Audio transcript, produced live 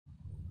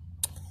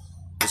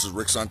This is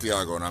Rick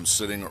Santiago, and I'm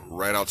sitting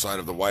right outside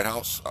of the White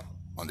House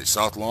on the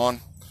South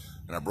Lawn,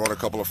 and I brought a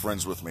couple of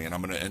friends with me, and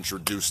I'm going to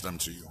introduce them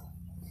to you.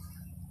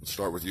 Let's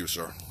start with you,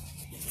 sir.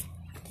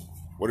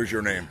 What is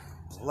your name?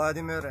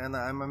 Vladimir, and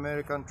I'm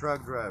American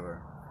truck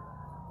driver.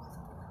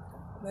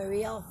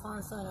 Maria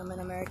Alfonso, and I'm an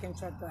American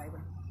truck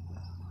driver.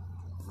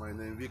 My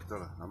name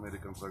Victor,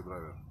 American truck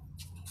driver.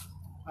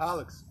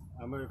 Alex,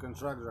 American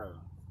truck driver.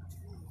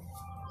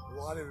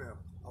 Vladimir,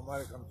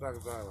 American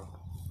truck driver.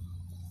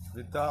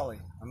 Vitaly,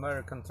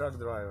 American truck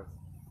driver.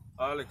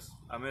 Alex,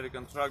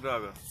 American truck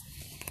driver.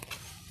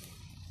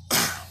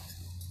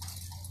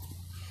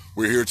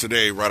 We're here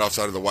today right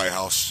outside of the White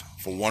House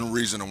for one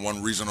reason and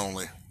one reason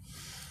only.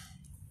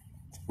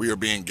 We are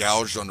being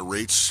gouged on the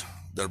rates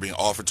that are being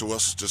offered to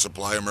us to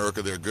supply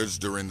America their goods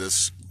during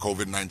this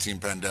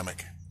COVID-19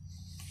 pandemic.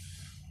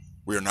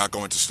 We are not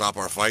going to stop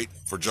our fight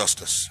for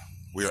justice.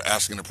 We are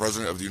asking the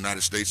President of the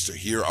United States to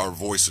hear our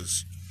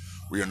voices.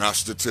 We are not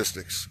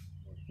statistics.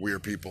 We are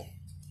people.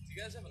 Do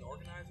you guys have an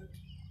organizer?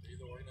 Are you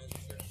the organizer,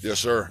 sir? Yes,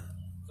 sir.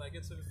 Can I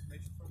get some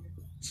information from you?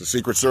 It's the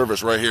Secret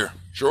Service right here.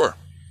 Sure.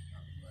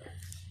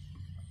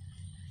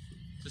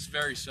 Just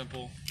very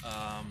simple.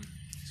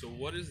 So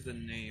what is the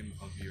name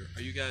of your...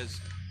 Are you guys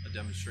a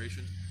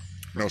demonstration?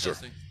 No, sir.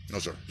 Protesting? No,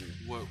 sir.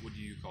 What would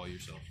you call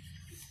yourself?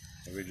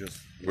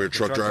 We're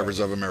truck drivers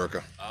of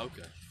America. Oh,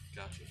 okay.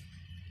 Gotcha.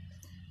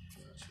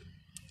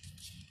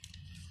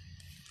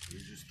 We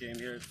just came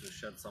here to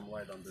shed some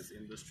light on this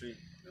industry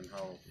and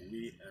how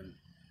we and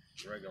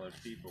regular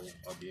people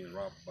are being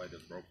robbed by the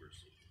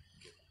brokers.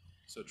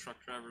 So truck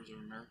drivers of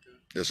America?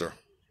 Yes, sir.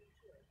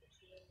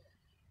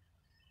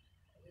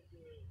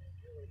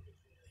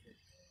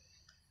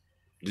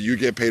 Do you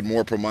get paid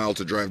more per mile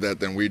to drive that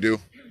than we do?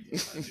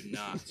 I do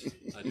not.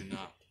 I do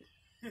not.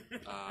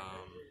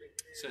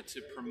 So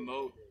to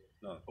promote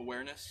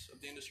awareness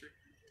of the industry?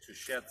 To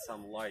shed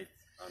some light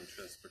on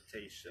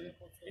transportation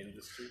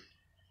industry.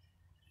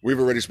 We've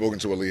already spoken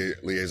to a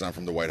liaison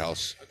from the White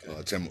House,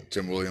 Okay.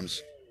 Tim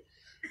Williams.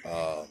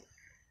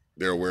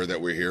 They're aware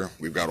that we're here.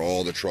 We've got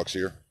all the trucks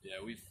here.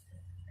 Yeah,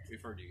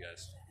 we've heard you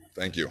guys.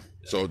 Thank you.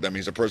 So that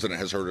means the President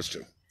has heard us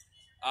too.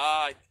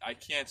 I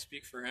can't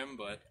speak for him,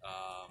 but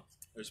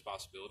there's a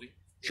possibility.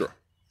 Sure,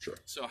 sure.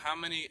 So how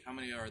many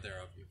are there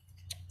of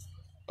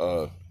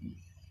you?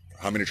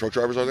 How many truck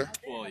drivers are there?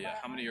 Well, yeah.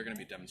 How many are going to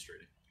be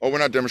demonstrating? Oh, we're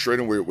not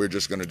demonstrating. We're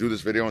just going to do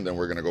this video, and then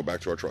we're going to go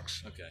back to our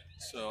trucks. Okay.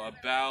 So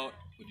about,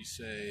 would you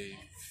say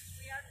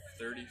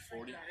 30,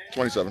 40?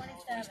 27.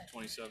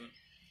 27?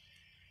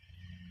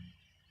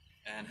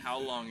 And how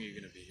long are you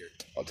going to be here?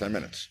 10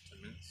 minutes.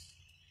 10 minutes?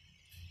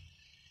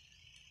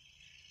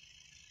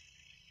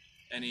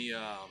 Any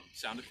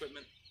sound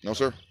equipment? No,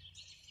 sir.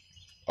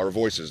 Our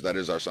voices, that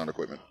is our sound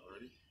equipment.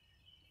 Already?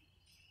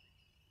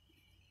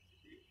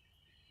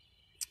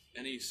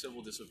 Any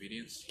civil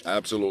disobedience?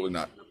 Absolutely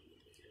not.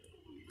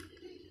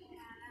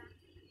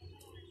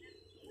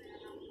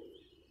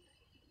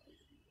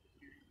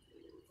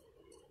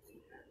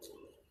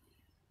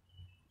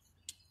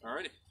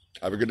 Alrighty.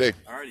 Have a good day.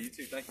 Alrighty, you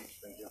too. Thank you.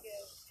 Thank you.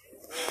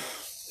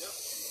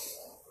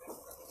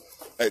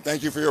 Hey,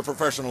 thank you for your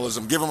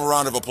professionalism. Give him a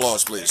round of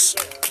applause, please.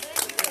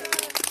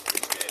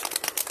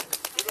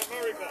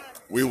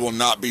 We will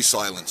not be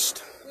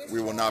silenced.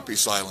 We will not be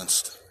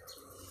silenced.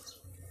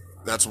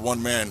 That's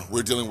one man.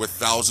 We're dealing with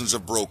thousands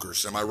of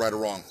brokers. Am I right or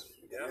wrong?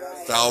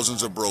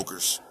 Thousands of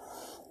brokers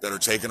that are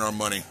taking our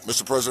money.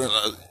 Mr. President,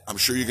 I'm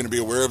sure you're going to be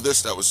aware of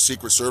this. That was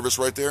Secret Service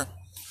right there.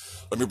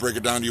 Let me break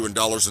it down to you in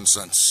dollars and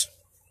cents.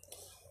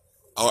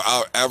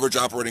 Our average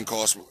operating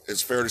cost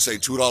is fair to say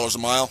 $2 a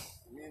mile.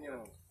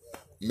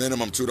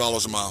 Minimum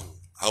 $2 a mile.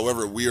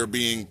 However, we are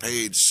being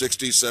paid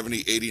 60,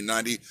 70, 80,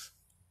 90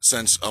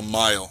 cents a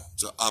mile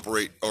to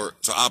operate,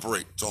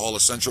 to haul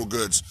essential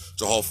goods,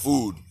 to haul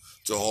food,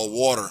 to haul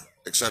water,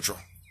 etc.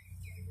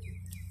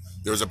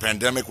 There's a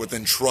pandemic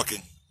within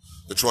trucking,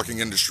 the trucking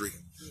industry.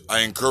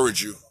 I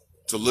encourage you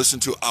to listen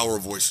to our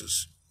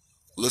voices.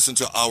 Listen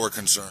to our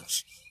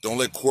concerns. Don't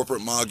let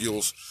corporate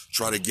moguls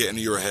try to get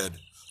into your head.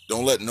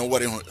 Don't let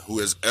nobody who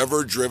has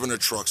ever driven a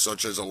truck,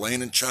 such as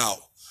Elaine and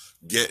Chow,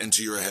 get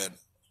into your head.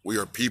 We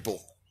are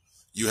people.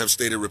 You have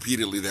stated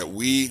repeatedly that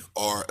we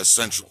are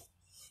essential.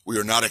 We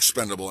are not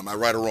expendable. Am I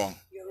right or wrong?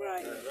 You're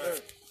right.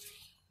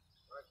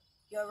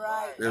 You're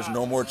right. There's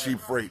no more cheap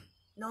freight.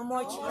 No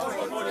more cheap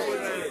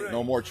freight.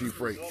 No more cheap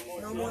freight.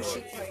 No more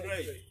cheap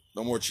freight.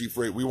 No more cheap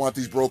freight. We want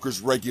these brokers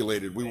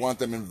regulated. We want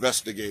them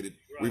investigated.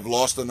 We've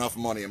lost enough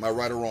money. Am I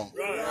right or wrong?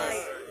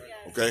 Right.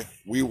 Okay?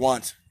 We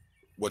want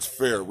what's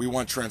fair. We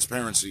want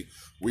transparency.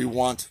 We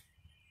want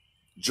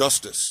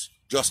justice.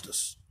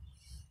 Justice.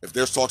 If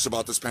there's talks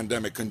about this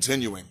pandemic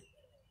continuing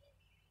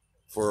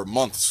for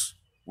months,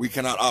 we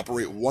cannot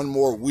operate one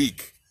more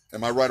week.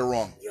 Am I right or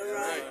wrong? You're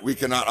right. We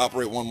cannot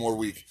operate one more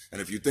week. And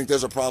if you think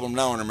there's a problem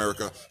now in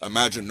America,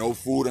 imagine no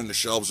food on the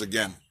shelves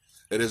again.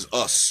 It is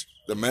us,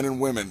 the men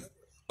and women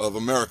of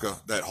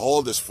America, that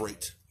haul this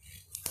freight.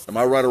 Am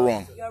I right or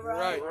wrong? You're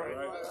right.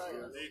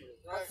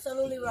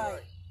 Absolutely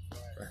right.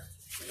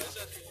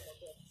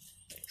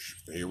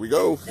 Here we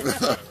go. You guys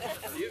have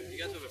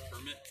a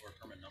permit or a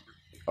permit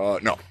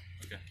No.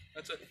 Okay,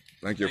 that's it.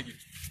 Thank you. Thank you.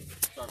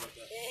 Sorry about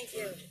that. Thank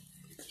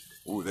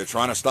you. Ooh, they're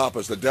trying to stop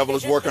us. The devil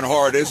is working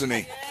hard, isn't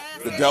he?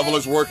 The devil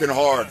is working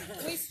hard.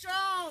 We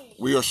strong.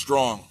 We are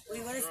strong.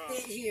 We want to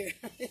stay here.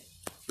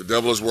 The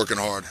devil is working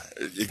hard.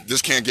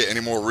 This can't get any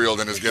more real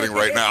than it's getting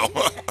right now.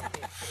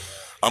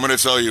 I'm going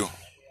to tell you,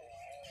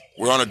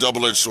 we're on a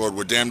double-edged sword.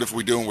 We're damned if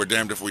we do, and we're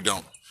damned if we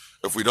don't.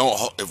 If we don't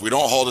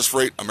haul this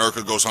freight,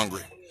 America goes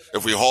hungry.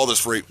 If we haul this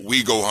freight,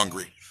 we go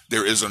hungry.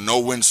 There is a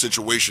no-win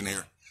situation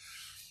here.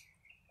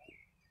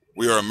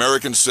 We are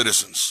American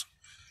citizens.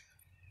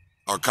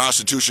 Our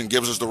Constitution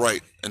gives us the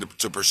right and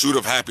to pursuit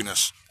of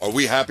happiness. Are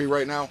we happy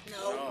right now?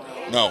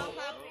 No.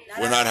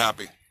 We're not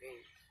happy.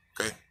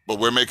 Okay? But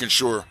we're making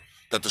sure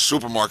that the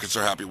supermarkets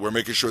are happy. We're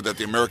making sure that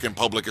the American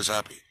public is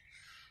happy.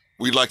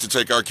 We'd like to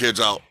take our kids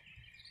out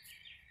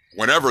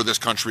whenever this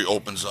country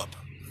opens up.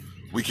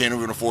 We can't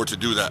even afford to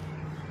do that.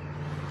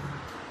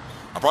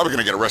 I'm probably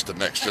going to get arrested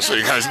next, just so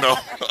you guys know.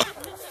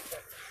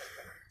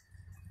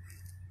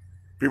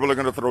 People are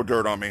going to throw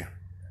dirt on me.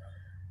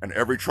 And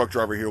every truck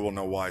driver here will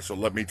know why. So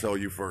let me tell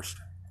you first.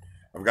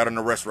 I've got an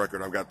arrest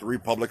record. I've got 3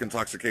 public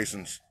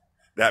intoxications.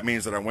 That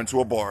means that I went to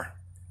a bar,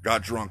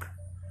 got drunk,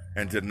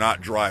 and did not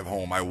drive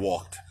home. I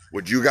walked.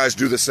 Would you guys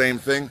do the same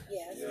thing?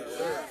 Yes.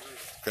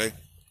 Okay?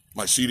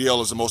 My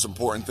CDL is the most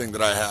important thing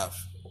that I have.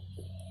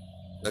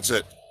 That's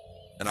it.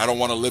 And I don't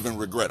want to live in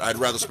regret. I'd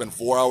rather spend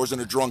 4 hours in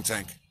a drunk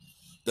tank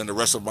than the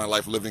rest of my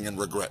life living in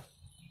regret.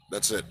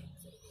 That's it.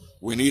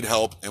 We need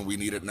help, and we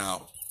need it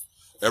now.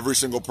 Every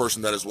single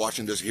person that is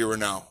watching this here and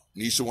now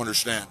needs to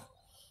understand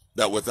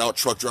that without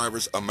truck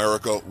drivers,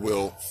 America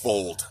will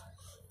fold.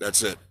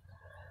 That's it.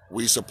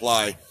 We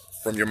supply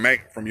from your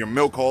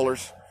milk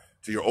haulers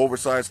to your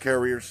oversized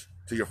carriers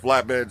to your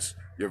flatbeds,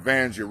 your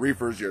vans, your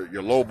reefers,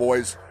 your low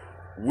boys.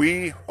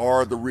 We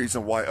are the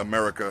reason why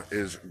America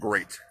is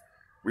great.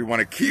 We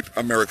want to keep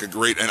America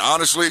great. And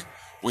honestly,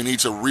 we need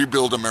to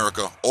rebuild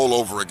America all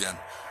over again.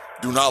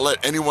 Do not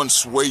let anyone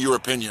sway your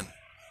opinion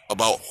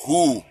about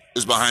who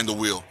is behind the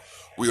wheel.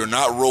 We are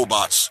not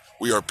robots.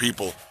 We are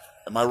people.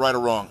 Am I right or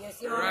wrong?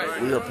 Yes, you're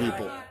right. We are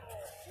people.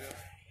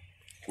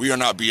 We are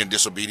not being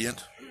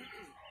disobedient.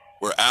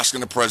 We're asking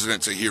the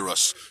president to hear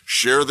us.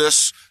 Share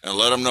this and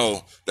let him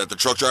know that the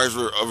truck drivers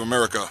of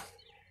America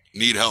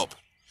need help.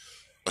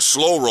 A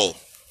slow roll,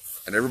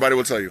 and everybody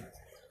will tell you,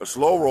 a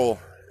slow roll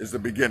is the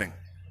beginning.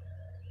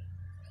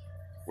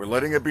 We're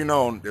letting it be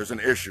known there's an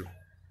issue.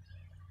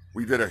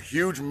 We did a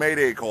huge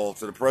mayday call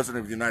to the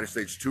president of the United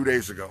States 2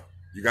 days ago.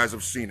 You guys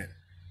have seen it.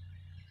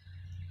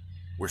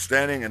 We're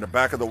standing in the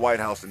back of the White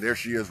House, and there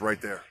she is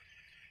right there.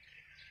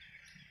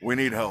 We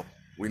need help.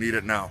 We need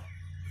it now.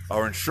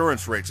 Our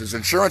insurance rates. Is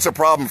insurance a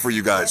problem for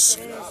you guys?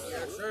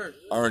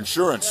 Our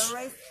insurance.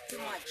 Too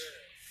much.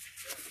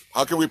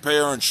 How can we pay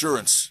our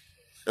insurance?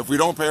 If we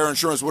don't pay our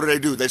insurance, what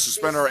do? They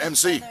suspend our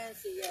MC.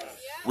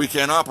 We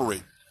can't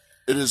operate.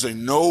 It is a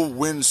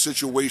no-win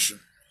situation.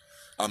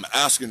 I'm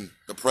asking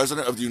the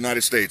President of the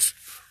United States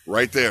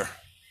right there,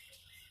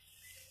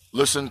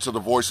 listen to the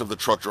voice of the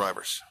truck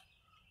drivers.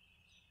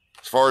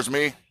 As far as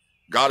me,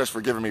 God has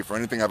forgiven me for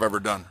anything I've ever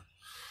done.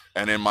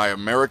 And in my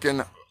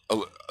American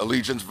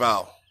allegiance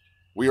vow,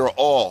 we are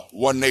all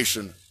one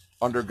nation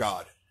under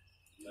God.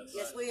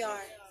 Yes, we are.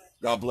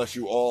 God bless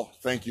you all.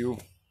 Thank you.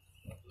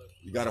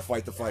 You got to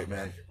fight the fight,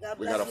 man. God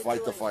We bless got to you fight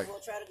too, the and fight. We'll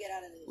try to get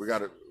out of this. We got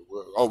to.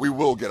 Oh, we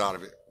will get out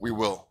of it. We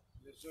will.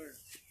 Yes, sir.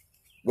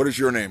 What is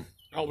your name?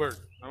 Albert,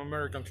 I'm an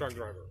American truck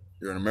driver.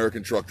 You're an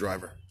American truck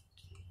driver.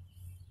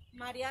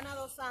 Mariana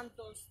Dos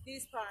Santos,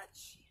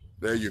 dispatch.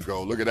 There you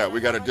go. Look at that. We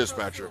got a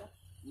dispatcher.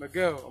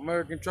 Miguel,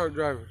 American truck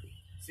driver.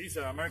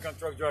 Cesar, American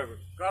truck driver.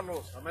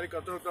 Carlos,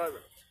 American truck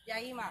driver.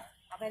 Yaima,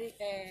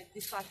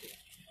 dispatch.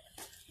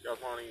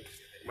 Morning,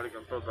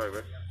 American truck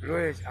driver.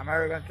 Luis,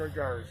 American truck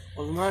driver.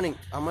 Good morning,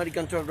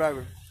 American truck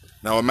driver.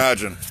 Now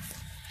imagine,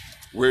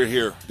 we're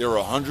here. There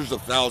are hundreds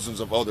of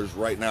thousands of others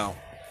right now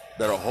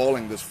that are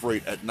hauling this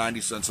freight at 90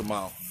 cents a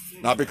mile.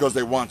 Not because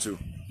they want to,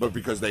 but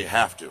because they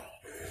have to.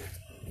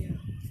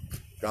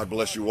 God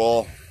bless you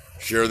all.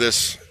 Share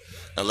this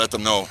and let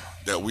them know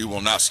that we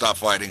will not stop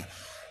fighting.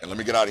 And let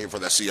me get out of here for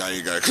that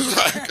CIA guy.